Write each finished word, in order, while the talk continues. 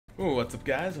Ooh, what's up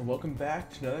guys, and welcome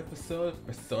back to another episode of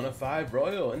Persona 5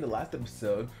 Royal. In the last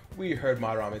episode, we heard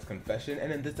Madarame's confession,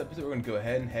 and in this episode we're going to go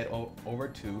ahead and head over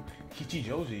to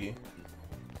Kichijoji.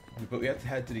 But we have to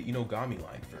head to the Inogami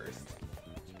line first.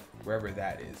 Wherever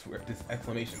that is, where this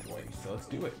exclamation point. So let's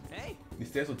do it. Hey. These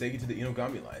stairs will take you to the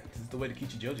Inogami line. This is the way to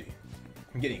Kichijoji.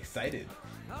 I'm getting excited.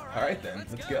 Alright then,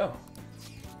 let's go.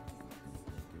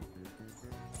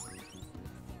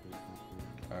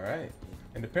 Alright.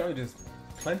 And apparently there's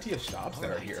plenty of shops that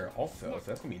are here also, so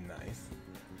that's gonna be nice.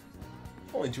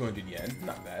 Only 200 yen,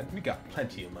 not bad. We got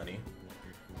plenty of money,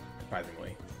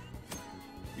 surprisingly.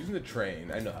 Using the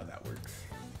train, I know how that works.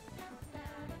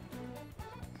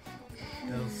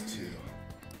 Those two.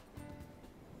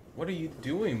 What are you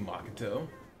doing, Makoto?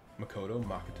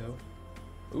 Makoto?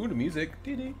 Ooh, the music.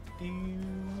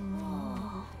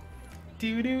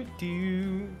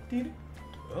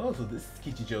 Oh, so this is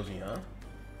Kichijoji, huh?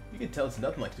 You can tell it's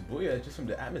nothing like Shibuya just from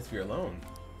the atmosphere alone.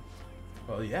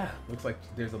 Well, yeah, looks like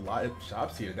there's a lot of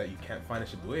shops here that you can't find in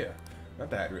Shibuya. Not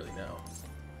that I'd really know.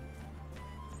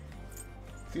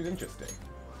 Seems interesting.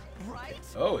 Right?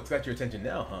 Oh, it's got your attention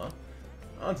now, huh?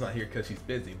 An's not here because she's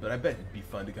busy, but I bet it'd be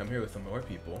fun to come here with some more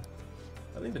people.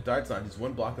 I think the Darts line is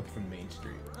one block up from Main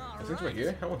Street. And since we're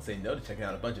here, I won't say no to checking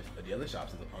out a bunch of the other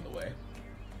shops on the way.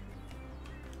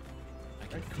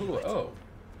 Alright, cool. Oh.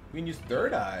 We can use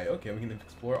Third Eye. Okay, we can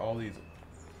explore all these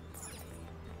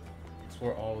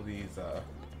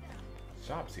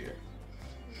shops here.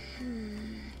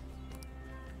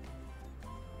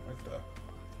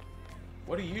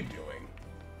 What are you doing?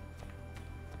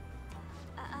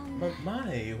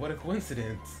 My, what a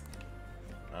coincidence.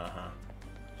 Uh-huh.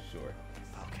 Sure.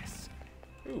 Focus.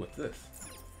 Ooh, what's this?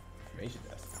 Information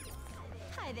desk.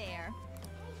 Hi there.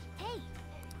 Hey,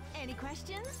 any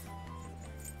questions?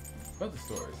 About the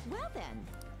stores. Well then.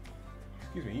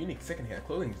 Excuse me, unique secondhand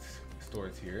clothing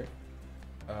stores here.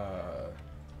 I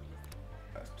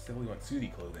specifically want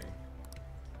Sudi clothing.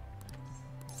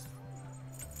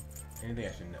 Anything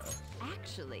I should know?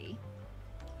 Actually.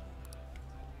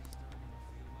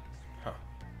 Huh.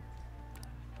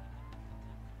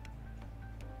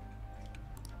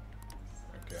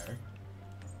 Okay.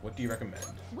 What do you recommend?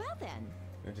 Well then.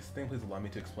 And just think, please allow me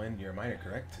to explain your minor,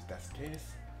 correct? If that's the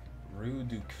case, Rue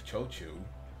du Chochu,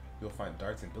 you'll find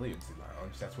darts and billiards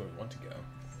lounge. That's where we want to go.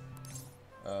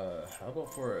 How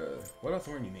about what about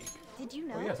somewhere unique? Did you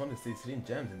know? Oh yes, one of the city's hidden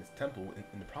gems in this temple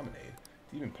in the promenade.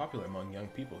 It's even popular among young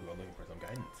people who are looking for some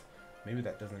guidance. Maybe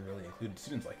that doesn't really include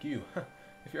students like you.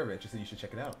 If you're ever interested, you should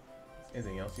check it out.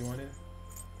 Anything else you wanted?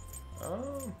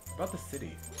 About the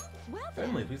city. Well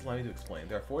Certainly, then. please allow me to explain.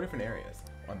 There are 4 different areas.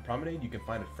 On Promenade, you can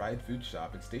find a fried food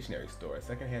shop and stationery store, a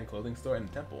secondhand clothing store, and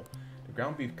a temple. The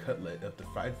ground beef cutlet of the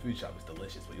fried food shop is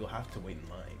delicious, but you'll have to wait in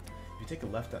line. If you take a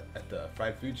left at the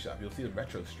fried food shop, you'll see the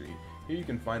retro street. Here you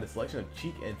can find a selection of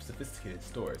chic and sophisticated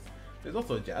stores. There's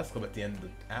also a jazz club at the end of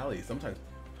the alley. Sometimes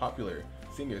popular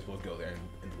singers will go there,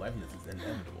 and the liveliness is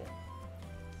inevitable.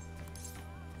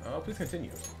 Please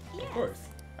continue. Yeah. Of course.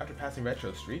 After passing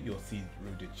Retro Street, you'll see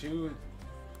Rue de Chu,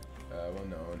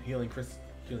 well-known healing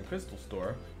crystal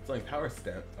store, selling power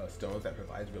stones that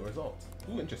provides real results.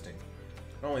 Ooh, interesting.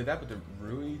 Not only that, but the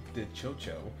Rue de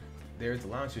Chocho, there is a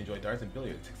lounge to enjoy darts and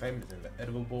billiards. Excitement is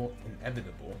inevitable.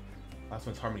 Last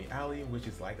one's Harmony Alley, which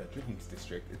is like a drinking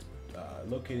district. It's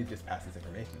located just past this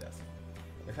information desk.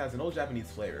 It has an old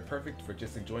Japanese flavor, perfect for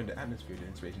just enjoying the atmosphere. The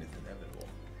inspiration is inevitable.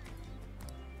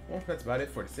 Well, that's about it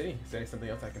for the city. Is there something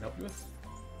else I can help you with?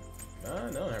 No,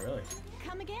 not really.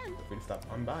 Come again. Feel free to stop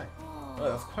on by. Oh,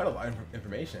 that's quite a lot of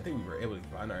information. I think we were able to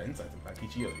broaden our insights about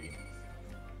Kichijoji.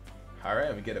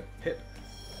 Alright, we get a pip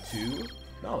to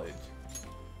knowledge.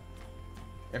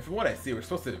 And from what I see, we're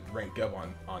supposed to rank up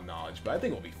on knowledge, but I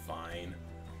think we'll be fine.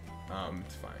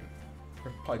 It's fine.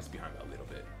 We're probably just behind by a little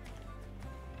bit.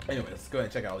 Anyway, let's go ahead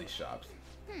and check out all these shops.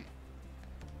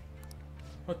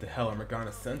 What the hell are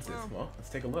Morgana's senses? Well, let's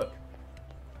take a look.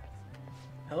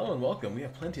 Hello and welcome. We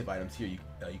have plenty of items here you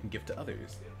can give to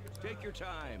others. Take your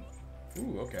time.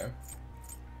 Ooh, okay.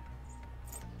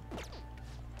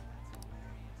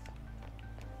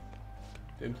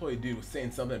 The employee dude was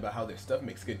saying something about how their stuff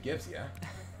makes good gifts, yeah?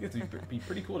 It would be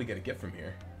pretty cool to get a gift from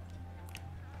here.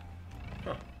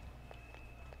 Huh.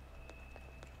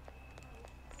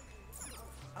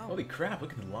 Holy crap,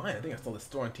 look at the line. I think I saw this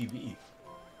store on TV.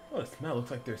 Oh, the smell. Looks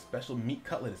like their special meat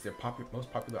cutlet is their most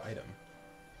popular item.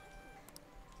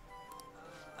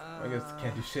 I guess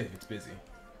can't do shit if it's busy.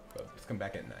 But let's come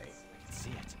back at night. I can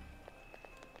see it.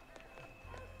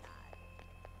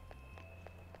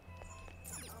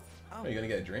 Oh, you gonna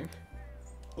get a drink?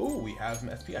 Ooh, we have some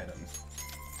SP items.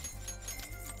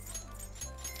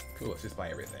 Cool, let's just buy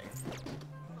everything.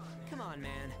 on,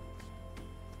 man.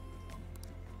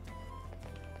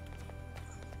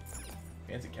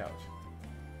 Fancy couch.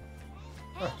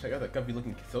 Oh, check out that comfy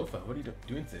looking sofa. What are you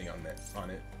doing sitting on it?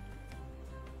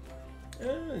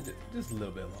 Just a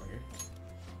little bit longer.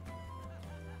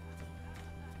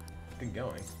 Get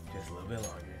going. Just a little bit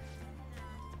longer.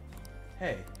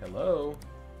 Hey, hello.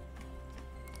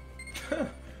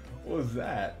 What was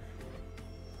that?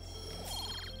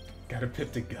 Got a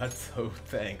pip to guts. Oh,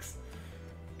 thanks.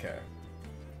 Okay.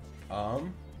 Alright.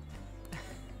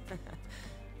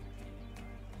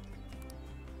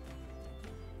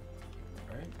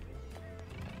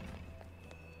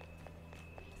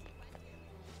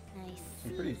 Nice.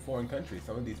 Some pretty foreign countries.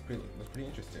 Some of these look pretty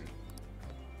interesting.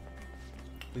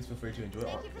 Please feel free to enjoy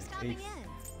all Thank you for it stopping takes. in.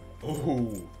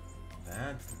 Oh,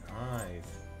 that's nice.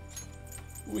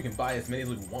 Ooh, we can buy as many as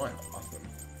we want. Awesome.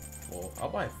 Well,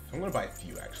 I'm gonna buy a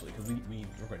few actually, because we're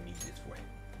gonna need this for it.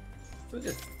 So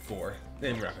just 4.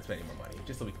 Then we're not gonna spend any more money,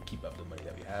 just so we can keep up the money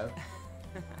that we have.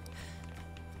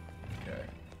 Okay.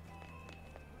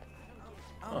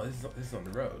 Oh, this is on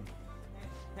the road.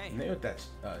 Hey. The name of that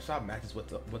shop matches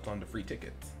what's on the free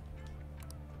tickets.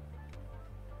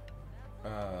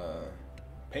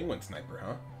 Penguin sniper,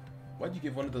 huh? Why'd you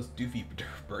give one of those doofy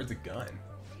birds a gun?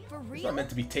 For It's real? not meant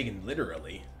to be taken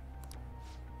literally.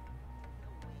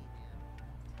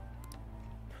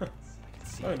 Huh.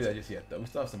 Not gonna do that just yet, though. We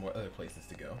still have some more other places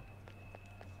to go.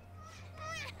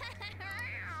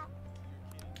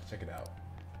 Check it out.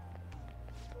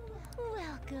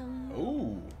 Welcome.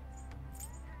 Ooh.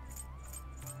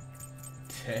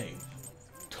 Dang.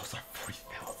 Those are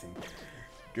 40,000.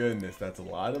 Goodness, that's a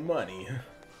lot of money.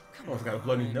 Almost got a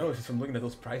bloody nose just from looking at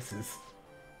those prices.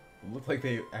 It looked like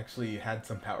they actually had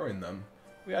some power in them.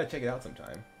 We gotta check it out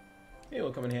sometime. Maybe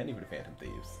it'll come in handy for the Phantom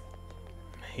Thieves.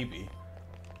 Maybe.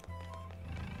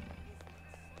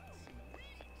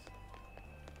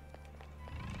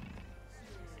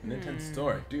 Nintendo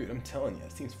store. Dude, I'm telling you,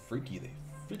 it seems freaky. They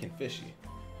freaking fishy.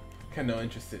 Kinda no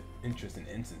interest in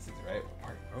instances, right?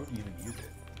 Why would you even use it?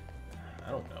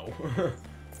 I don't know.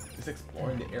 Just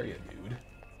exploring the area, dude.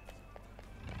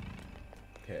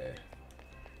 Okay.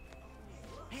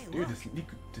 Hey, Dude, look. this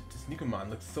Nikomon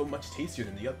looks so much tastier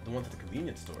than the ones at the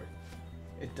convenience store.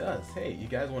 It does. Hey, you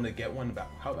guys want to get one?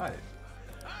 How about it?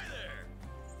 Hi there.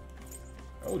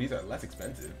 Oh, these are less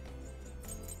expensive.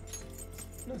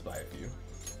 Let's buy a few.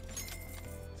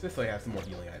 So this way I have some more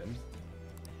healing items.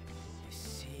 I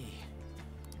see.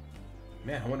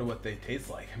 Man, I wonder what they taste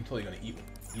like. I'm totally gonna eat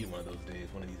one of those days,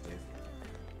 one of these days.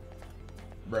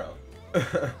 Bro.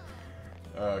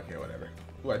 Okay, whatever.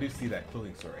 Ooh, I do see that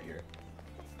clothing store right here.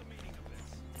 What's the meaning of this?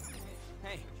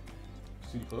 Hey.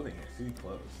 Studio clothing here. Studio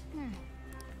clothes.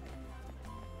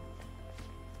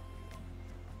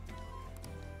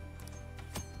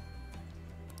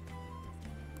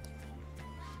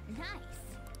 Nice.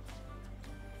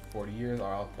 40 years,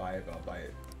 I'll buy it, but I'll buy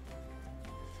it.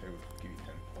 So it would give you 10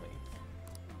 points.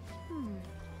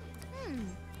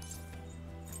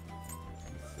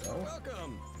 So,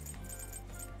 Welcome.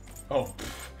 oh,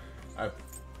 I have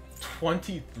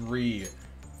 23.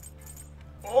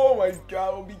 Oh my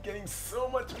god, we'll be getting so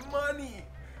much money.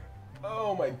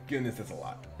 Oh my goodness, that's a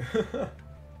lot.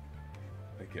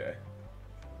 Okay.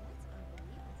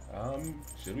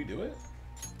 Should we do it?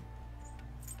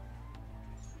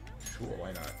 Sure,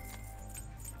 why not?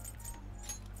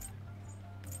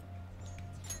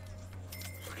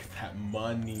 Look at that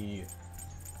money.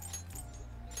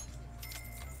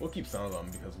 We'll keep some of them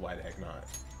because why the heck not?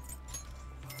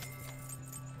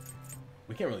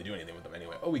 We can't really do anything with them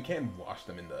anyway. Oh, we can wash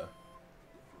them in the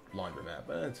laundromat,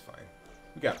 but that's fine.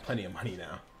 We got plenty of money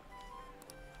now.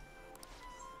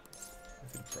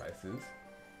 Let's see the prices.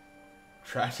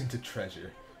 Trash into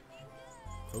treasure.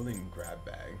 Clothing grab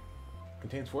bag.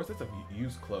 Contains 4 sets of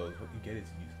used clothes. What you get is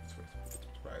used.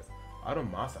 Surprise.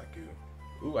 Automasaku.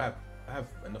 Ooh, I have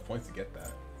enough points to get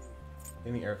that.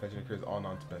 Any air fetching occurs all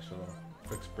non-special.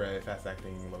 Quick spread, fast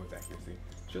acting, lowest accuracy.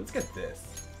 Sure, let's get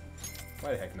this.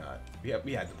 Why the heck not? We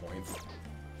had the points.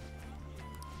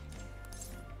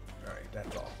 Alright,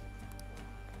 that's all.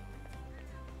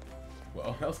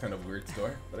 Well, that was kind of a weird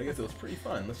store, but I guess it was pretty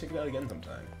fun. Let's check it out again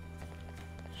sometime.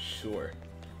 Sure.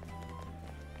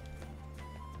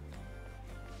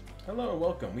 Hello and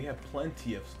welcome. We have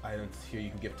plenty of items here you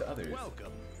can give to others.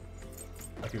 Welcome.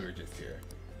 Okay, we were just here.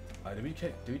 Did we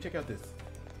check out this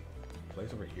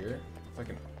place over here? It's like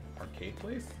an arcade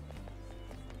place?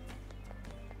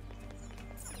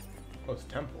 Oh, it's a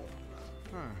temple.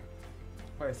 Huh.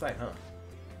 Quite a sight, huh?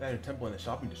 That a temple in the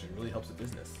shopping district really helps the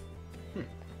business.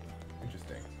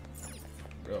 Interesting.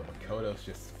 Bro, Makoto's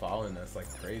just following us like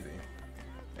crazy.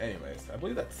 Anyways, I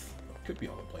believe that's could be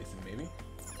all the places, maybe.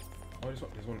 Oh, there's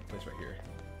one place right here.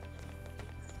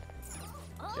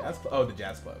 Jazz Club? Oh, the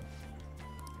Jazz Club.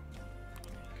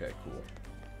 Okay, cool.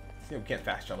 See, we can't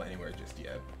fast travel anywhere just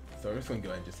yet. So we're just gonna go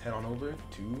ahead and just head on over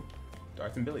to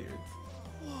Darts and Billiards.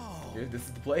 Whoa. Here, this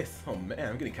is the place. Oh man,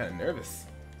 I'm getting kind of nervous.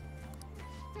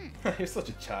 You're such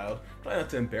a child. Try not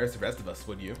to embarrass the rest of us,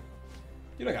 would you?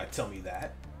 You don't gotta tell me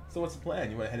that. So what's the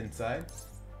plan? You wanna head inside?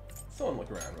 Someone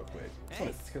look around real quick.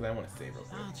 Hey. Because I wanna save real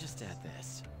quick. I'll just add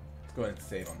this. Let's go ahead and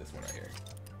save on this one right here.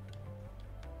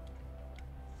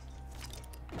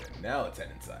 And now let's head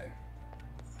inside.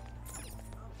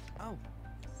 Oh.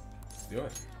 Let's do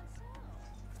it.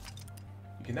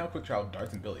 You can now quick travel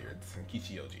Darts and Billiards in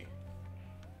Kichioji.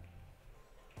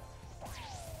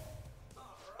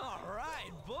 All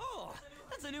right, bull.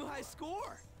 That's a new high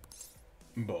score.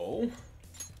 Bowl?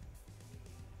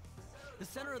 The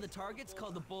center of the target's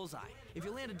called the bullseye. If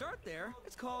you land a dart there,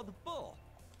 it's called the bull.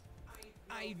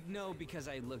 I know because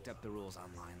I looked up the rules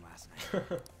online last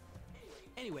night.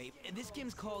 Anyway, this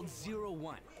game's called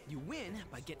 0-1. You win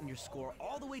by getting your score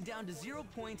all the way down to 0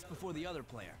 points before the other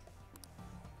player.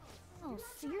 Oh,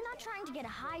 so you're not trying to get a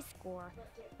high score,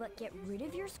 but get rid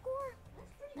of your score?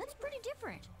 That's pretty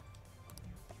different.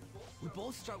 We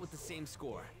both start with the same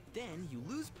score. Then you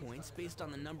lose points based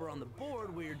on the number on the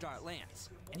board where your dart lands.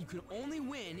 And you can only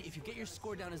win if you get your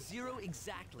score down to 0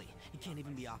 exactly. You can't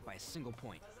even be off by a single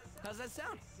point. How's that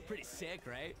sound? Pretty sick,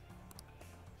 right?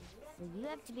 So you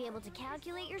have to be able to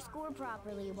calculate your score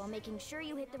properly while making sure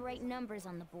you hit the right numbers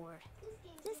on the board.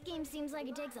 This game seems like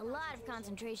it takes a lot of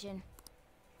concentration.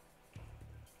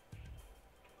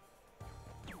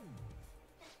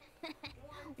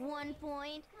 One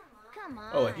point. Come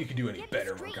on. Oh, like you could do any Get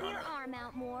better, to straighten your Morgana. arm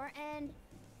out more and...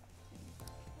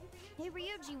 Hey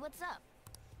Ryuji, what's up?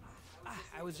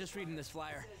 I was just reading this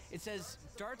flyer. It says,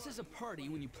 darts is a party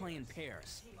when you play in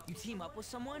pairs. You team up with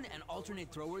someone and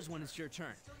alternate throwers when it's your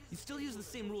turn. You still use the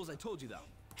same rules I told you though.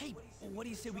 Hey, what do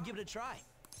you say we give it a try?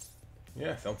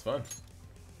 Yeah, sounds fun.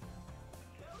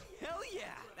 Hell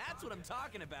yeah, that's what I'm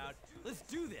talking about. Let's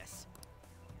do this.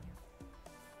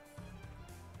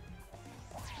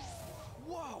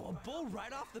 Whoa, a bull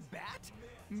right off the bat?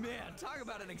 Man, talk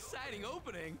about an exciting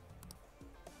opening.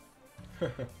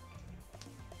 This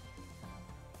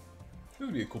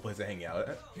would be a cool place to hang out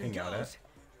at. Here goes.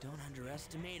 Don't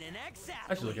underestimate an ex-athlete.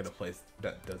 I should look at a place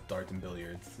that does darts and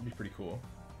billiards. It'd be pretty cool.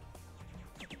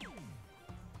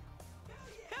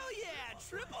 Hell yeah,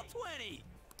 triple 20.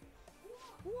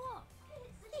 Whoa!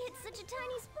 He hit such a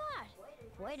tiny spot!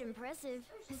 Quite impressive,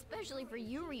 especially for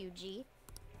you, Ryuji.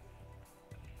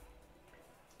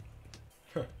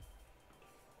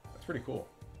 That's pretty cool.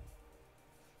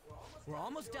 We're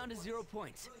almost down to 0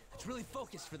 points. Let's really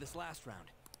focus for this last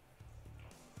round.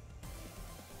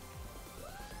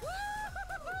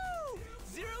 Woo-hoo-hoo-hoo!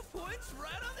 0 points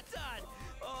right on the dot.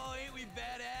 Oh, ain't we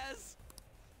badass?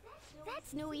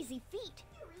 That's no easy feat.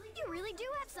 You really do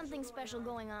have something special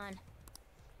going on.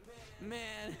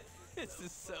 Man, this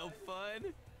is so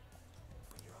fun.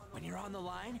 When you're on the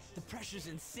line, the pressure's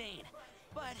insane,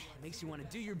 but it makes you want to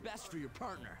do your best for your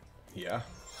partner. Yeah.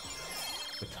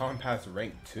 Baton Pass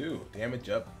rank 2. Damage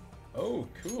up. Oh,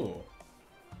 cool.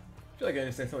 I feel like I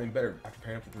understand something better after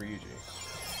pairing up with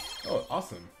Ryuji. Oh,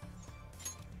 awesome.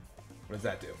 What does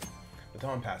that do?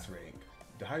 Baton Pass rank.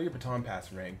 The higher your Baton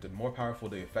Pass rank, the more powerful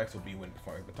the effects will be when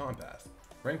performing Baton Pass.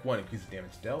 Rank 1 increases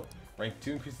damage dealt. Rank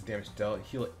 2 increases damage dealt,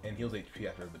 heals HP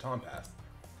after a Baton Pass.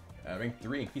 Rank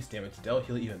 3 increases damage dealt,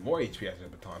 heal even more HP after a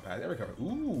Baton Pass, and recover.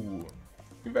 Ooh!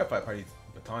 You can verify parties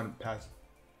Baton Pass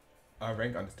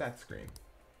rank on the stats screen.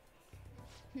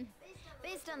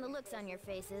 Based on the looks on your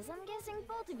faces, I'm guessing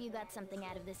both of you got something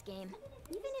out of this game.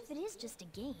 Even if it is just a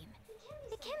game,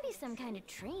 it can be some kind of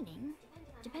training,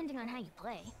 depending on how you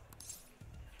play.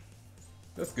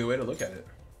 That's a good way to look at it.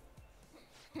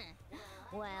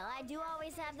 Well, I do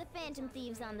always have the Phantom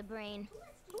Thieves on the brain.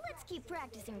 Let's keep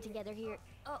practicing together here.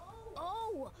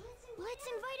 Oh! Let's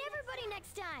invite everybody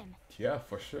next time! Yeah,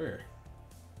 for sure.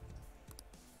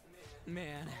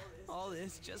 Man, all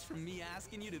this just from me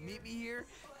asking you to meet me here?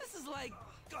 This is like,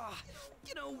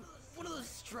 you know, one of those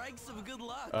strikes of good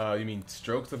luck. You mean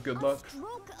strokes of good A luck?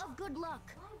 stroke of good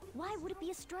luck. Why would it be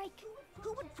a strike?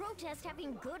 Who would protest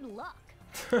having good luck?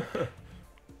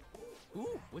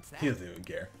 Ooh, what's that? He doesn't even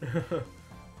care.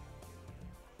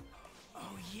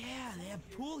 Oh yeah, they have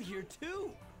pool here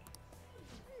too.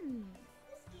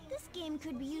 This game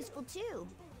could be useful too,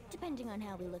 depending on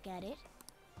how we look at it.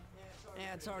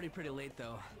 Yeah, it's already pretty late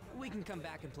though. We can come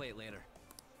back and play it later.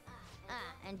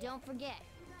 And don't forget,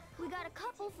 we got a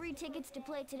couple free tickets to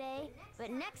play today, but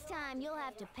next time you'll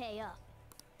have to pay up.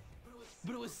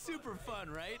 But it was super fun,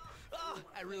 right? Oh,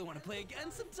 I really want to play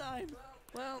again sometime.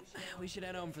 Well, we should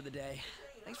head home for the day.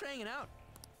 Thanks for hanging out.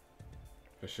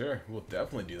 For sure, we'll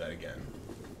definitely do that again.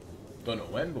 Don't know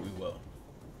when, but we will.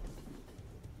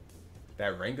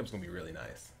 That rank up's gonna be really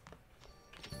nice.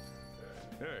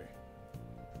 Hey.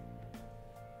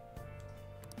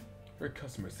 Heard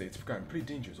customers say it's forgotten pretty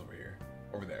dangerous over here.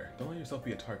 Over there. Don't let yourself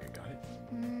be a target, got it?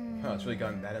 Huh, it's really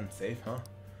gotten that unsafe, huh?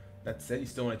 That said, you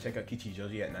still want to check out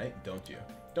Kichijoji at night, don't you?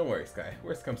 Don't worry, Sky.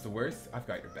 Worst comes to worst, I've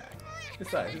got your back.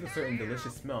 Besides, there's a certain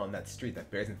delicious smell in that street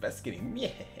that bears investigating. Yeah.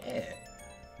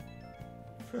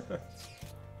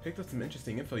 Picked up some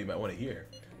interesting info you might want to hear.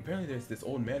 Apparently there's this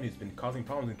old man who's been causing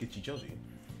problems in Kichijoji.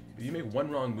 If you make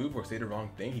one wrong move or say the wrong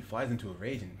thing, he flies into a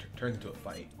rage and turns into a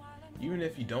fight. Even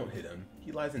if you don't hit him,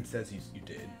 he lies and says you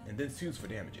did, and then sues for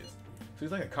damages. So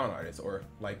he's like a con artist, or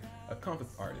like a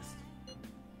conflict artist.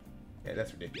 Yeah,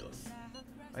 that's ridiculous.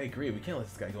 I agree, we can't let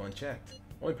this guy go unchecked.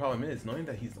 Only problem is, knowing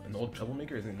that he's an old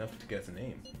troublemaker isn't enough to get us a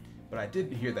name. But I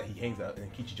did hear that he hangs out in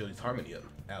Kichijoji's Harmony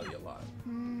Alley a lot.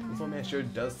 This old man sure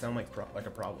does sound like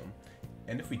a problem.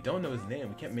 And if we don't know his name,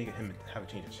 we can't make him have a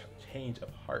change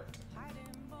of heart.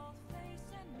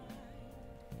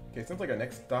 Okay, sounds like our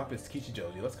next stop is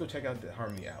Kichijoji. Let's go check out the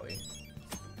Harmony Alley.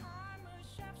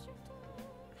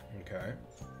 Okay.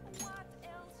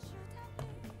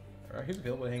 Alright, who's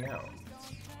available to hang out?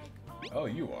 Oh,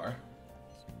 you are.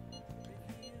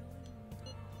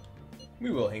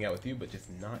 We will hang out with you, but just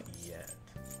not yet.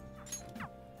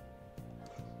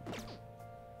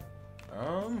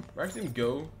 We're actually gonna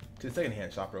go to the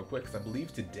secondhand shop real quick, because I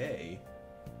believe today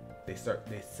they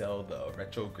sell the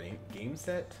retro game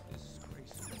set.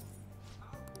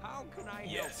 How can I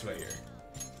help? Yes, right here.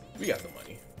 We got the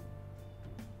money.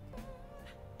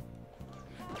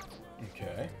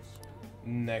 Okay.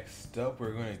 Next up,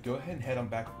 we're going to go ahead and head on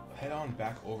back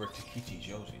over to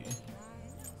Kichijoji.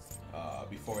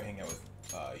 Before we hang out with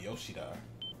Yoshida,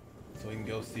 so we can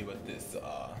go see what this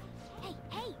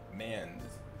man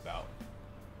is about.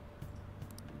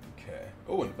 Okay.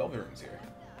 Oh, and Velvet Room's here.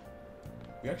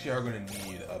 We actually are going to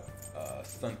need a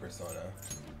Sun Persona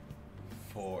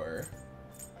for.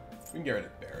 We can get rid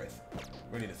of Barrett.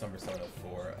 We're gonna need a Sun Persona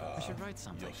for I should write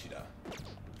something. Yoshida.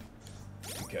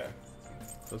 Okay.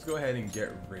 So let's go ahead and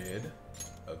get rid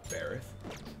of Barrett.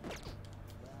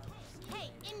 Hey,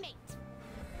 inmate!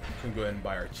 We can go ahead and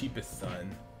buy our cheapest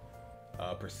Sun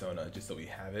Persona just so we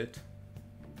have it.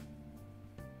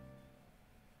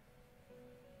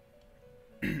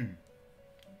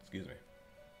 Excuse me.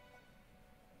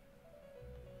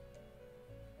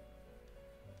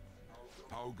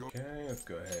 Okay, let's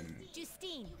go ahead and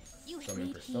Justine, you summon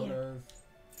wait here. personas.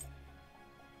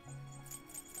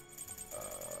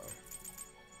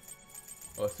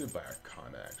 Well, let's do it by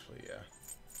Arcana, actually, yeah.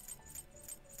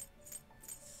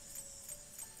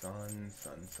 Sun.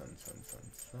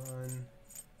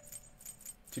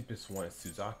 Cheapest one is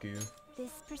Suzaku.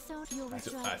 This persona, your That's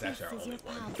ritual actually our is only your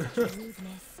one. path to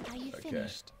rudeness. Are you Okay.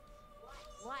 finished?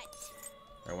 What?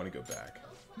 I want to go back.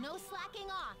 No slacking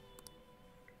off.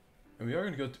 And we are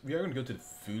gonna go to the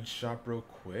food shop real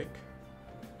quick.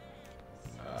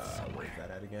 Where is that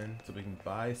at again? So we can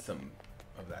buy some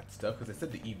of that stuff, because I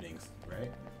said the evenings,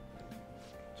 right?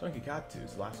 Chunky Katsu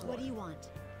is the last one. What do you want?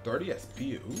 30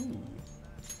 SP. Ooh,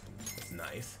 that's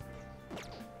nice.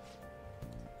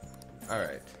 All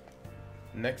right.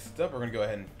 Next up, we're gonna go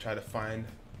ahead and try to find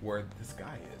where this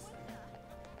guy is.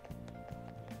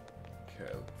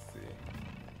 Okay, let's see.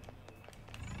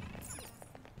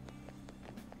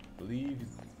 Believe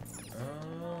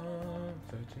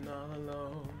searching all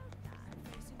alone.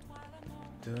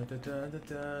 Da da da da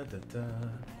da da da.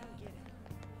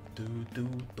 Do do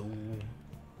do.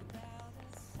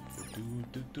 Do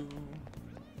do do.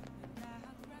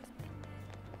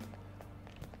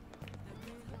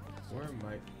 Where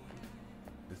might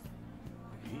this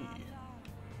be?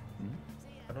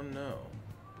 I don't know.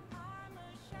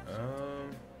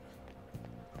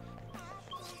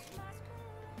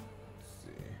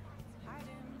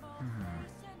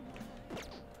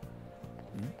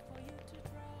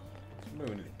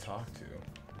 Somebody we need to talk to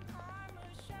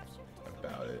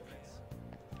about it.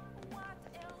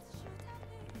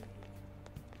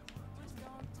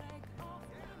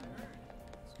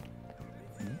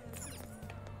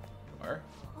 Are?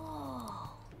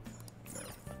 Oh.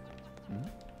 No.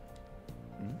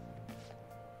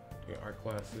 Okay, art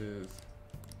classes.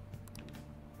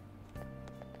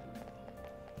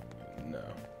 No.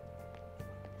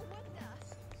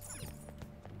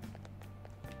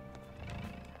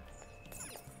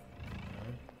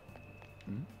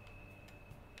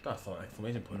 God, I saw an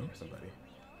exclamation point over somebody.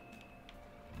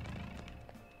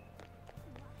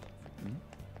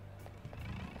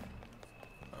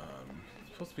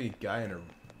 supposed to be a guy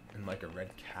in like a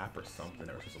red cap or something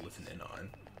that we're supposed to listen in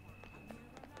on.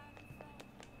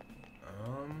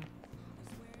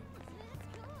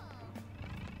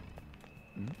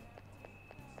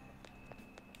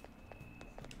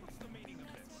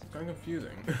 It's kind of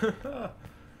confusing.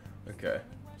 Okay.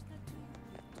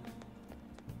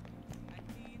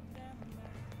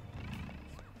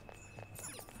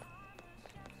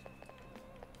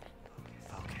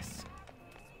 Focus.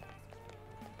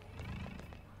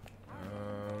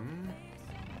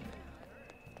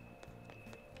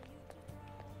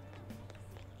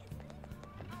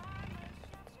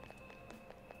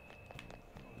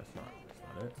 That's not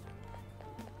it.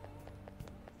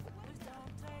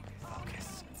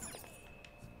 Focus.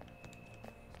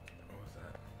 What was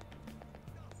that?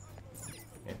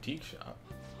 Antique shop?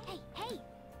 Hey, hey!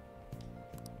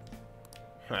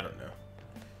 I don't know.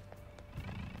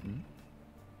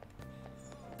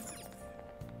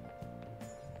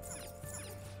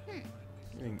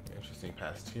 Anything interesting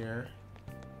past here?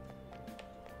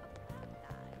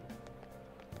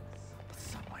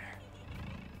 Somewhere.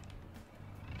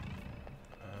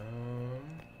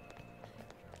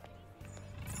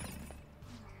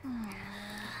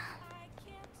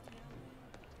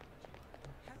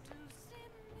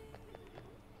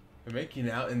 They're making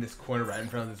out in this corner right in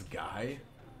front of this guy.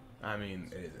 I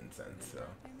mean, it is incense,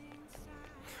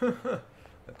 so.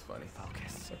 That's funny.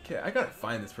 Focus. Okay, I gotta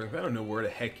find this person. I don't know where the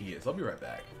heck he is. I'll be right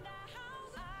back.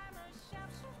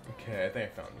 Okay, I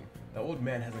think I found him. The old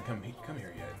man hasn't come here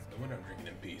yet. No wonder I'm drinking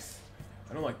in peace.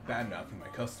 I don't like bad-mouthing my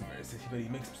customers, but he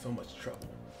makes so much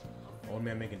trouble. Old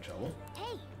man making trouble?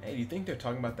 Hey! Hey, do you think they're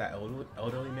talking about that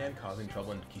elderly man causing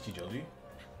trouble in Kichijoji?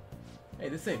 Hey,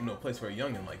 this ain't no place for a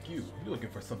youngin' like you. You looking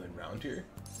for something around here?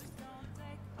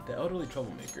 The elderly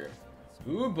troublemaker.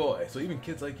 Ooh boy, so even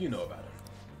kids like you know about him.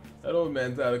 That old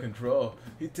man's out of control.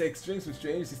 He takes drinks from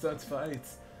strangers, he starts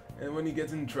fights. And when he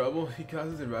gets in trouble, he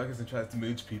causes a ruckus and tries to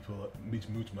mooch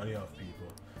money off people.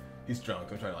 He's drunk,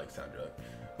 I'm trying to like sound drunk.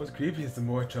 What's creepy is the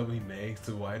more trouble he makes,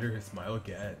 the wider his smile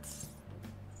gets.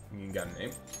 You got a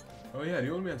name? Oh yeah, the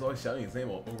old man's always shouting his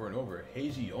name over and over.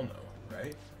 Heiji Yono,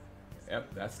 right?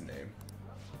 Yep, that's the name.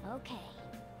 Okay.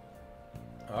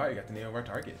 Alright, got the name of our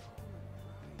target.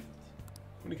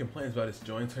 When he complains about his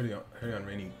joints hurting on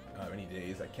rainy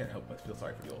days, I can't help but feel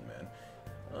sorry for the old man.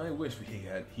 I wish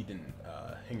he didn't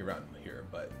hang around here,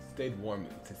 but stayed warm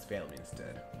with his family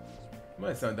instead. It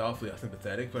might sound awfully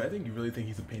sympathetic, but I think you really think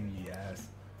he's a pain in the ass.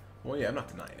 Well, yeah, I'm not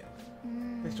denying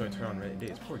it. His joints hurt on rainy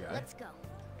days, poor guy. Let's go.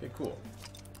 Okay, cool.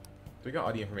 So we got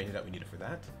all the information that we needed for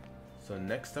that. So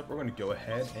next up, we're going to go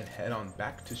ahead and head on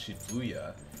back to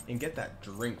Shibuya and get that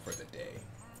drink for the day.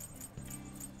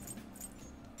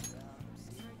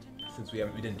 Since we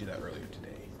didn't do that earlier today.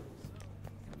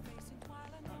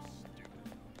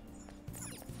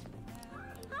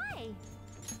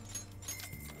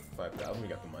 5,000, we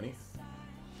got the money.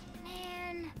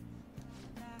 Man.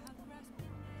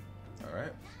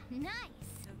 Alright. Nice.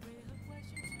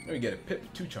 Then we get a Pip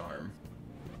 2 charm.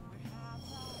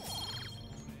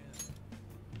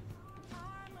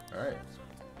 Alright.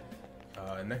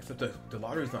 Next up, the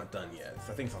lottery's not done yet.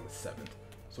 So I think it's on the 7th.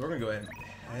 So we're gonna go ahead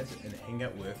and hang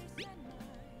out with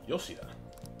Yoshida.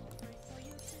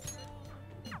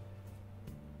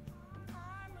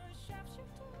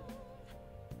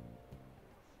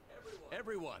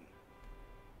 Everyone.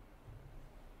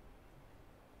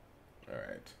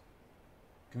 Alright.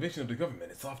 Conviction of the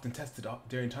government is often tested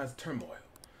during times of turmoil.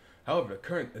 However, the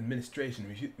current administration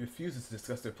refuses to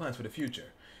discuss their plans for the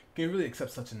future. Can you really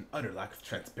accept such an utter lack of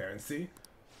transparency?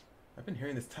 I've been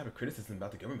hearing this type of criticism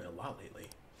about the government a lot lately.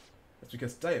 That's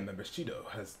because Diet member Shido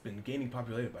has been gaining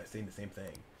popularity by saying the same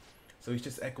thing. So he's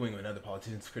just echoing another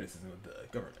politician's criticism of the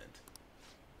government.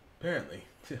 Apparently.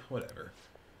 Whatever.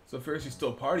 So first you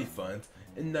stole party funds,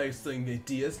 and now you're stealing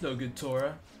ideas, no good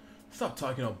Tora. Stop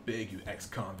talking all big, you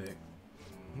ex-convict.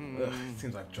 Ugh, it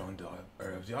seems like drawn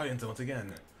the audience once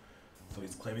again. So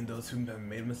he's claiming those who have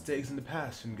made mistakes in the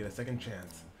past shouldn't get a second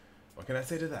chance. What can I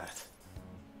say to that?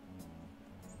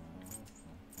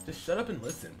 Just shut up and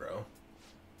listen, bro.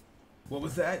 What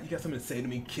was that? You got something to say to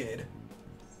me, kid?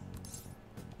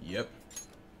 Yep.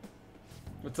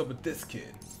 What's up with this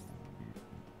kid?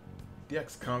 The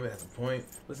ex-convict has a point.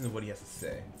 Listen to what he has to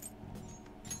say.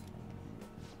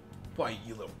 Why,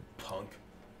 you little punk.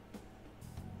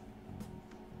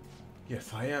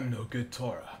 Yes, I am no good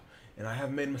Tora. And I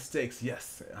have made mistakes.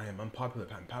 Yes, I am unpopular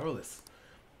and powerless.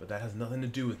 But that has nothing to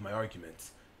do with my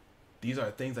arguments. These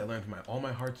are things I learned from all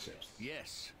my hardships.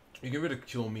 Yes. You can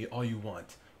ridicule me all you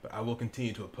want, but I will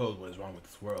continue to oppose what is wrong with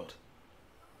this world.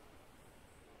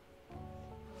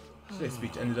 Today's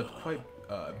speech ended up quite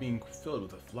being filled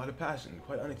with a flood of passion,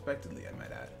 quite unexpectedly, I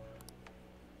might add.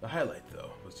 The highlight,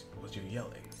 though, was your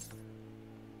yelling.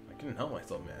 I couldn't help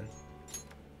myself, man.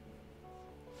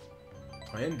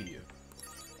 I envy you.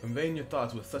 Conveying your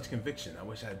thoughts with such conviction, I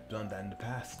wish I had done that in the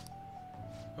past.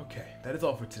 Okay, that is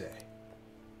all for today.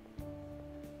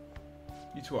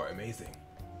 You two are amazing.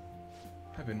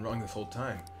 I've been wrong this whole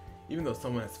time. Even though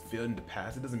someone has failed in the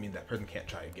past, it doesn't mean that person can't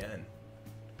try again.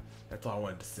 That's all I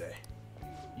wanted to say.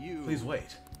 Please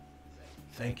wait.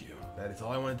 Thank you. That is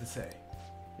all I wanted to say.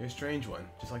 You're a strange one,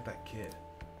 just like that kid.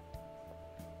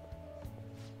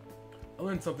 I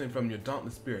learned something from your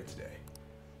dauntless spirit today.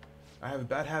 I have a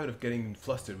bad habit of getting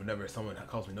flustered whenever someone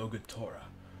calls me no good Torah,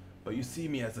 but you see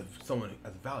me as someone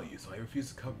as value, so I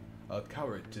refuse to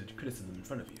cower to criticism in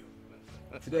front of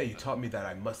you. Today, you taught me that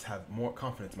I must have more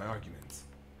confidence in my arguments.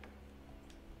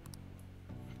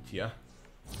 Yeah.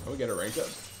 Oh, we get a rank up.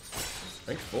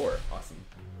 Rank 4. Awesome.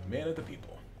 Man of the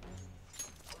people.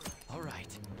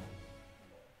 Alright.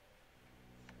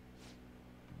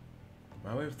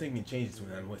 My way of thinking changes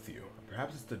when I'm with you.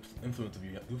 Perhaps it's the influence of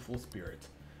your youthful spirit.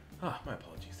 Ah, my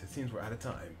apologies. It seems we're out of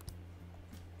time.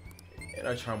 And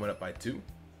our charm went up by 2.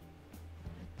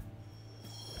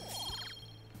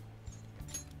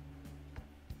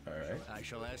 Alright. I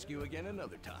shall ask you again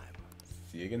another time.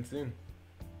 See you again soon.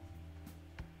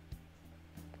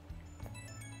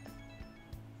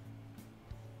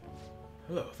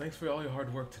 Hello, thanks for all your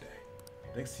hard work today.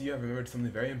 Thanks to you, I've remembered something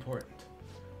very important.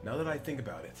 Now that I think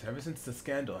about it, ever since the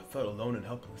scandal, I felt alone and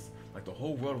helpless, like the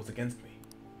whole world was against me.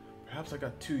 Perhaps I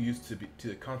got too used to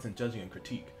the constant judging and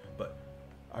critique, but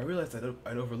I realized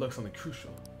I'd overlooked something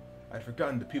crucial. I'd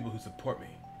forgotten the people who support me,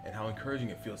 and how encouraging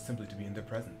it feels simply to be in their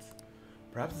presence.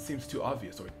 Perhaps it seems too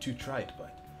obvious or too trite,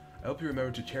 but I hope you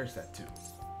remember to cherish that too.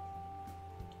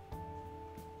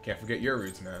 Can't forget your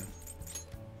roots, man.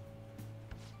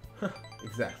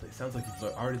 Exactly. Sounds like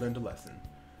you've already learned a lesson.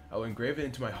 I will engrave it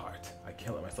into my heart. I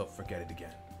can't let myself forget it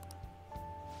again.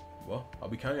 Well, I'll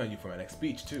be counting on you for my next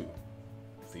speech, too.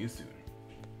 See you soon.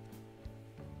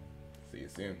 See you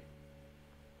soon.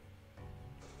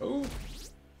 Oh!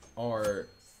 Our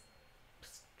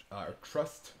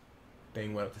trust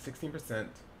thing went up to 16%.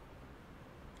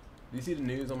 Do you see the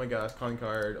news? Oh my gosh, calling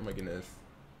card. Oh my goodness.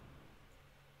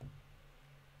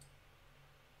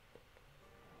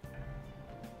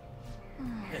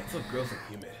 Man, it's so gross and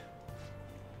humid.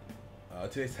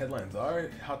 Today's headlines are: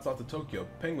 hot sauce of Tokyo.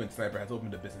 Penguin Sniper has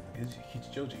opened a business in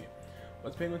Kichijoji.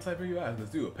 What's Penguin Sniper, you ask? A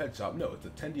zoo, a pet shop? No, it's a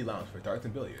 10D lounge for darts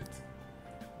and billiards.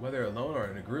 Whether alone or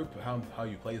in a group, how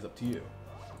you play is up to you.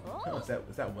 Oh, is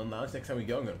that one lounge? Next time we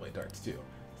go, I'm gonna play darts too.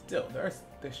 Still, there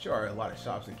sure are a lot of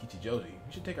shops in Kichijoji.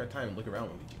 We should take our time and look around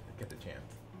when we get the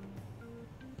chance.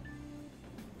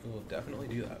 We'll definitely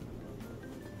do that.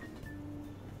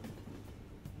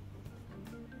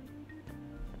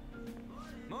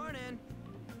 Morning.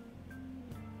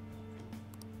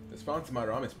 The response to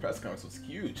Madarami's press conference was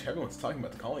huge. Everyone's talking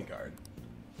about the calling card.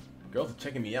 Girls are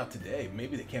checking me out today.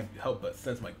 Maybe they can't help but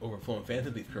sense my overflowing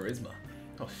fantasy charisma.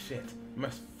 Oh shit. Am I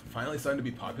finally starting to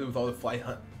be popular with all the flight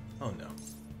hunt? Oh no.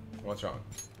 What's wrong?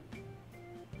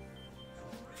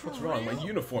 What's wrong? My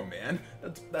uniform, man.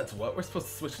 That's what. We're supposed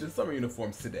to switch to summer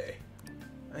uniforms today.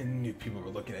 I knew people were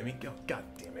looking at me. Oh, God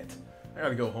damn it. I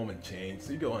gotta go home and change,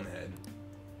 so you go on ahead.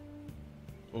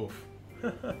 Oof.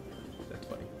 That's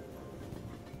funny.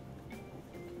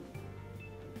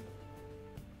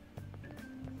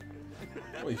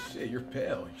 Holy shit, you're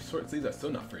pale. Your short sleeves are so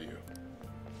not for you.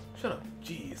 Shut up.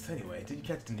 Jeez. Anyway, did you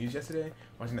catch the news yesterday?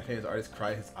 Watching that famous artist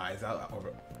cry his eyes out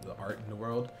over the art in the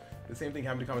world? The same thing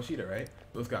happened to Kamoshida, right?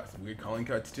 Those got some weird calling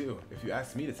cards too. If you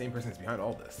ask me, the same person is behind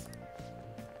all this.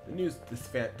 The news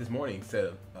this morning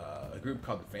said a group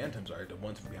called the Phantoms are the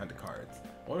ones behind the cards.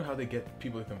 I wonder how they get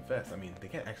people to confess. I mean, they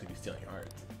can't actually be stealing art.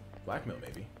 Blackmail,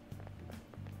 maybe.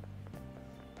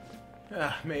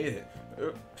 Ah, made it.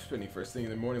 Spending first thing in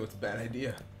the morning was a bad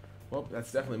idea. Well,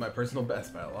 that's definitely my personal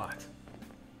best by a lot.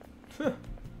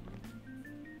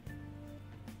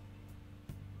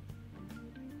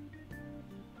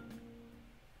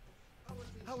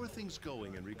 How are things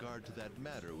going in regard to that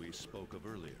matter we spoke of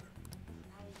earlier?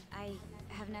 I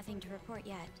have nothing to report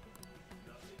yet.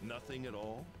 Nothing at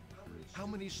all? How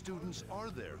many students are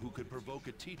there who could provoke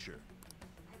a teacher?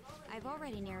 I've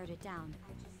already narrowed it down.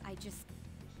 I just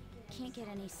can't get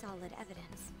any solid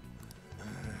evidence.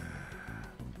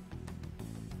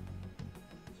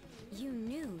 You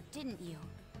knew, didn't you?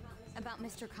 About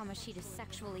Mr. Kamoshida's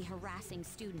sexually harassing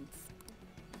students.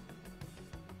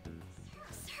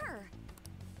 Sir!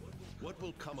 What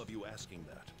will come of you asking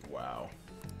that? Wow.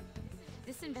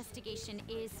 This investigation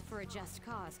is for a just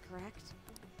cause, correct?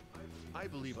 I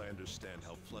believe I understand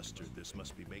how flustered this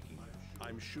must be making you.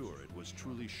 I'm sure it was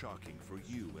truly shocking for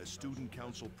you as Student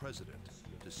Council President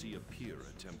to see a peer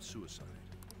attempt suicide.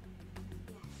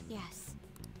 Yes.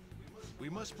 We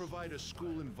must provide a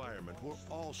school environment where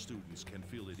all students can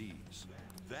feel at ease.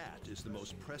 That is the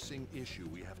most pressing issue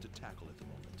we have to tackle at the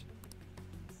moment.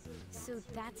 So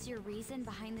that's your reason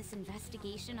behind this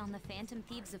investigation on the Phantom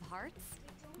Thieves of Hearts?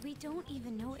 We don't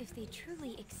even know if they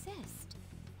truly exist.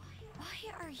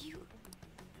 Why are you...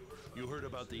 You heard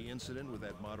about the incident with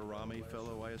that Madarame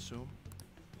fellow, I assume?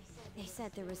 They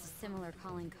said there was a similar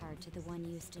calling card to the one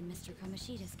used in Mr.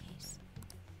 Kamoshida's case.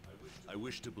 I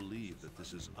wish to believe that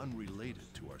this is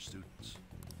unrelated to our students.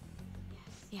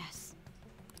 Yes.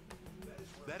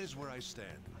 That is where I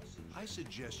stand. I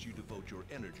suggest you devote your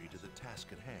energy to the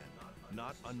task at hand,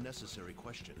 not unnecessary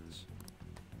questions.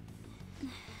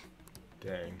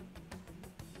 Dang.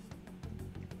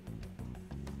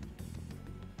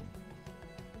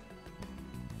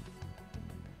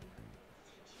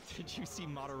 Did you see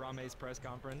Madarame's press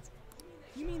conference?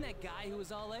 You mean that guy who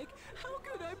was all like, "How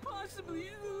could I possibly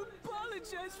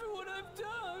apologize for what I've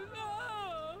done?"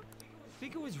 Ah!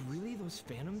 Think it was really those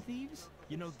Phantom Thieves?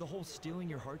 You know, the whole stealing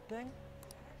your heart thing?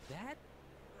 That?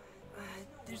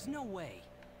 There's no way.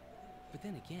 But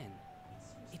then again,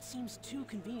 it seems too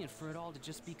convenient for it all to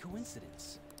just be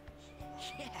coincidence.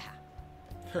 Yeah.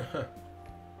 How's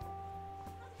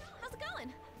it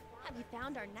going? Have you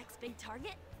found our next big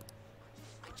target?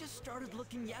 I just started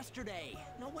looking yesterday.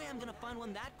 No way I'm gonna find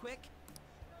one that quick.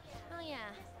 Oh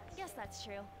yeah, I guess that's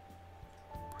true.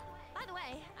 By the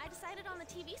way, I decided on the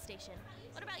TV station.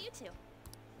 What about you two?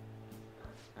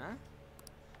 Huh?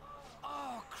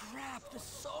 Oh crap, the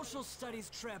social studies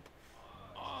trip.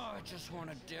 Oh, I just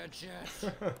wanna ditch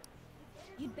it.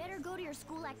 You'd better go to your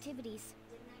school activities.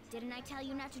 Didn't I tell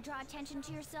you not to draw attention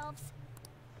to yourselves?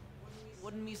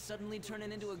 Wouldn't me suddenly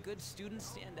turning into a good student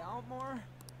stand out more?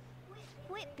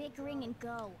 Quit bickering and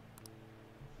go.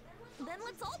 Then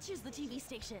let's all choose the TV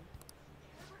station.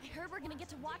 I heard we're gonna get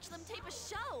to watch them tape a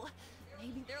show.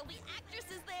 Maybe there'll be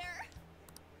actresses there.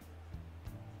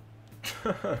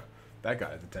 That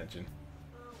got his attention.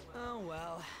 Oh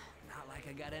well, not like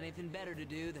I got anything better to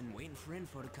do than waiting for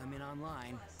info to come in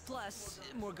online. Plus,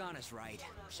 Morgana's right.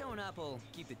 Showing up will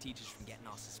keep the teachers from getting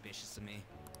all suspicious of me.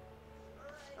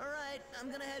 Alright,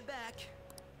 I'm gonna head back.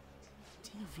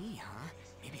 TV, huh?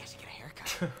 Maybe I should get a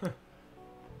haircut.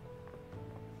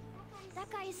 That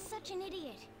guy is such an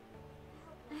idiot.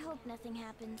 I hope nothing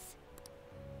happens.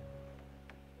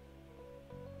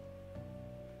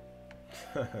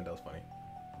 That was funny.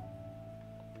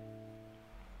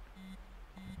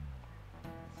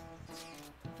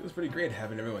 Feels pretty great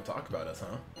having everyone talk about us,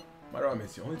 huh? Madarame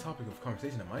is the only topic of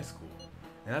conversation at my school.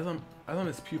 And as I'm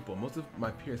his pupil, most of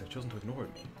my peers have chosen to ignore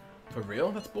me. For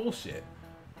real? That's bullshit.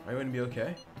 Am I going to be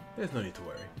okay? There's no need to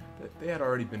worry. They had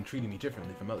already been treating me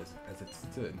differently from others as it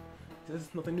stood. This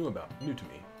is nothing new to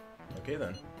me. Okay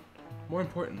then. More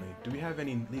importantly, do we have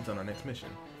any leads on our next mission?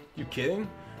 You kidding?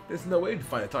 There's no way to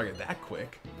find a target that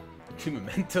quick. To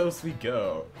Mementos we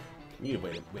go. We need to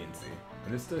wait and see.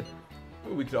 Understood?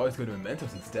 Well, we could always go to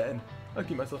Mementos instead. I'll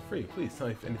keep myself free. Please tell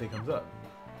me if anything comes up.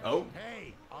 Oh?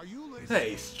 Hey, are you listening?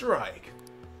 Hey, Strike!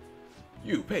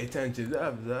 You pay attention.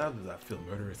 I feel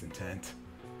murderous intent.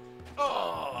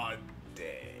 Oh,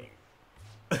 dang.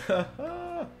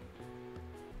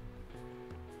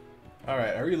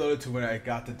 Alright, I reloaded to when I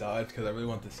got the dodge because I really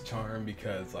want this charm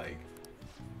because, like,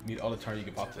 you need all the charm you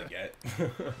can possibly get.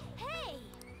 Hey!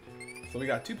 So we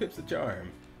got 2 pips of charm.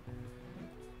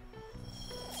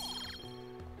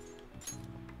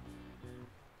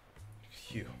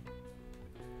 Phew.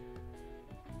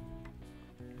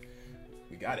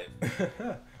 We got it.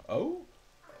 Oh?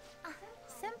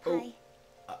 Senpai.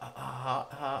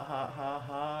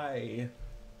 Hi.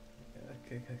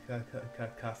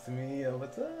 Kasumi,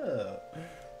 what's up?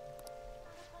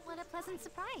 What a pleasant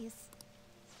surprise.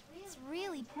 It's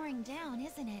really pouring down,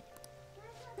 isn't it?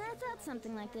 I thought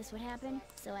something like this would happen,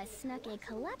 so I snuck a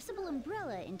collapsible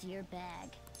umbrella into your bag.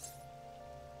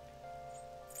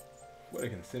 What a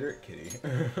considerate kitty.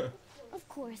 Of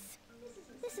course.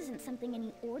 This isn't something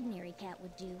any ordinary cat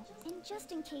would do. And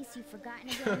just in case you've forgotten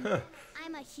again,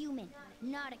 I'm a human,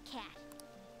 not a cat.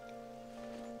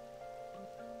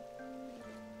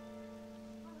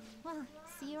 Well,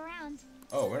 see you around.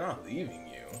 Oh, we're not leaving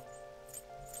you.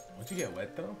 Won't you get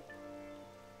wet though?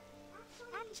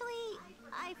 Actually,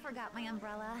 I forgot my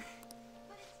umbrella.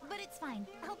 But it's fine.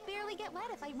 I'll barely get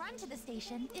wet if I run to the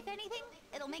station. If anything,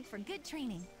 it'll make for good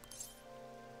training.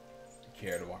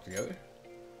 Care to walk together?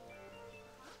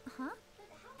 Huh?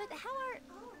 But how are...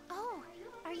 Oh,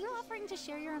 are you offering to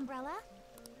share your umbrella?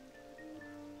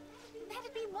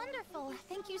 to be wonderful.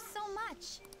 Thank you so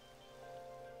much.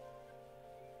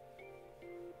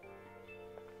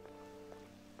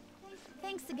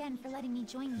 Thanks again for letting me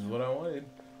join This is you. what I wanted.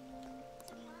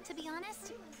 To be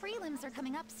honest, prelims are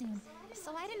coming up soon,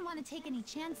 so I didn't want to take any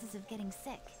chances of getting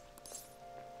sick.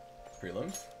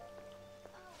 Prelims?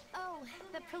 Oh,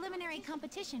 the preliminary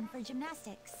competition for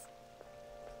gymnastics.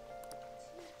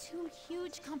 2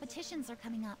 huge competitions are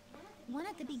coming up. One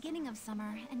at the beginning of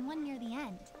summer and one near the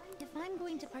end. If I'm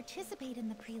going to participate in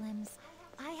the prelims,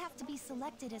 I have to be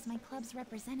selected as my club's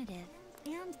representative.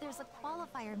 And there's a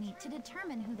qualifier meet to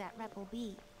determine who that rep will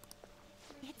be.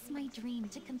 It's my dream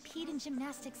to compete in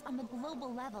gymnastics on the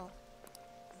global level.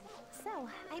 So,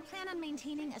 I plan on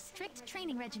maintaining a strict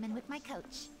training regimen with my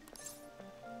coach.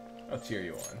 I'll cheer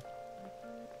you on.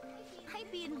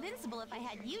 I'd be invincible if I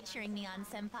had you cheering me on,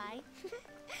 Senpai.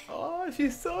 Oh,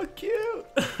 she's so cute.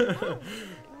 Oh,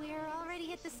 we're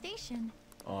already at the station.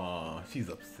 Aw, she's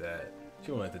upset.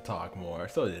 She wanted to talk more.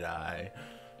 So did I.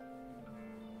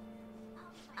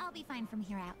 I'll be fine from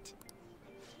here out.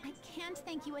 I can't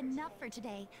thank you enough for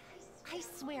today. I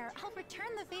swear, I'll return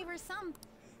the favor some...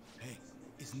 Hey,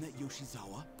 isn't that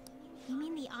Yoshizawa? You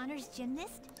mean the honors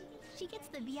gymnast? She gets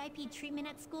the VIP treatment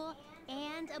at school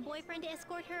and a boyfriend to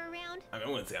escort her around? I mean, I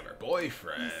wouldn't say I'm her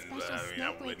boyfriend, These but special I mean, I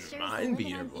snowflakes wouldn't sure mind living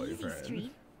being her on Easy boyfriend.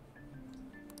 Street.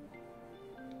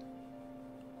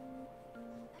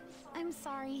 I'm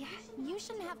sorry. You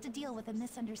shouldn't have to deal with a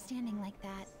misunderstanding like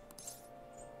that.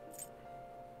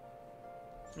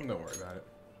 Don't worry about it.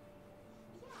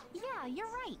 Yeah,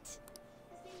 you're right.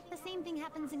 The same thing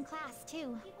happens in class,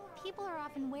 too. People are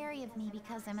often wary of me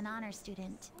because I'm an honor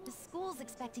student. The school's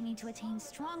expecting me to attain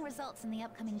strong results in the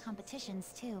upcoming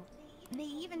competitions, too. They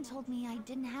even told me I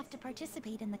didn't have to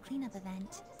participate in the cleanup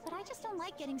event, but I just don't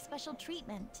like getting special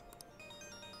treatment.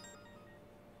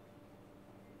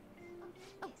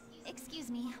 Oh, excuse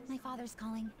me, my father's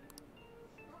calling.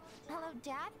 Hello,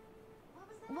 Dad?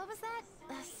 What was that?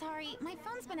 Sorry, my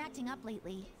phone's been acting up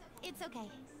lately. It's okay,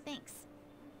 thanks.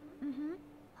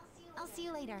 I'll see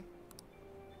you later.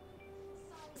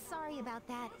 Sorry about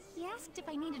that. He asked if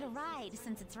I needed a ride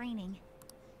since it's raining.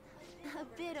 A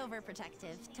bit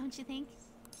overprotective, don't you think?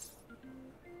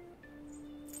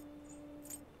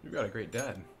 You got a great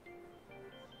dad.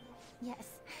 Yes,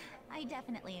 I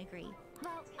definitely agree.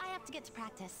 Well, I have to get to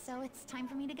practice, so it's time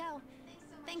for me to go.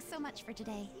 Thanks so much for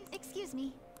today. Excuse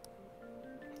me.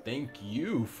 Thank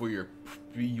you for your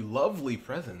lovely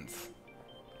presence.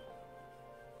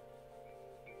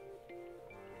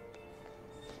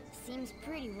 Seems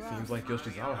pretty rough. Seems like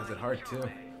Yoshizawa has it hard too.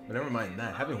 But never mind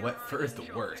that. Having wet fur is the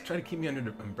worst. Try to keep me under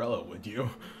the umbrella, would you?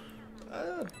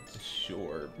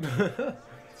 Sure. Hey,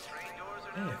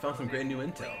 I found some great new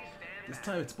intel. This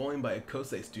time it's bullying by a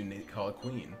Kosei student called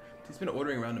Queen. She's been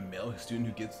ordering around a male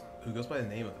student who goes by the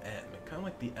name of M, kind of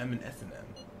like the M in S&M.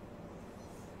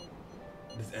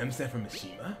 Does M stand for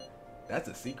Mishima? That's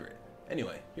a secret.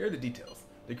 Anyway, here are the details.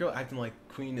 The girl acting like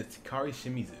Queen is Hikari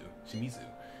Shimizu.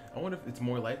 I wonder if it's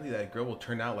more likely that a girl will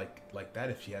turn out like that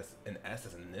if she has an S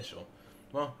as an initial.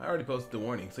 Well, I already posted the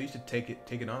warning, so you should take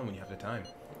it on when you have the time.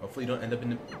 Hopefully you don't end up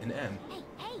in M.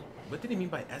 Hey! What did he mean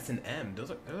by S and M?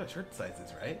 Those are shirt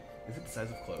sizes, right? Is it the size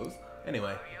of clothes?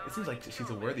 Anyway, it seems like she's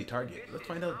a worthy target. Let's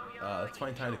find out. Let's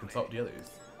find time to consult the others.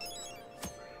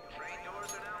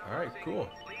 Alright, cool.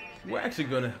 We're actually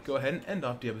gonna go ahead and end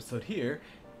off the episode here.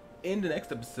 In the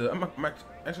next episode, I'm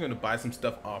actually gonna buy some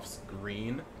stuff off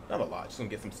screen. Not a lot, just gonna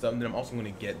get some stuff, and then I'm also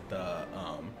gonna get the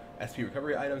SP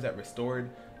recovery items that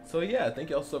restored. So yeah, thank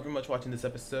you all so very much for watching this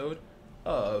episode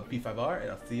of P5R,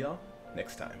 and I'll see y'all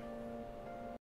next time.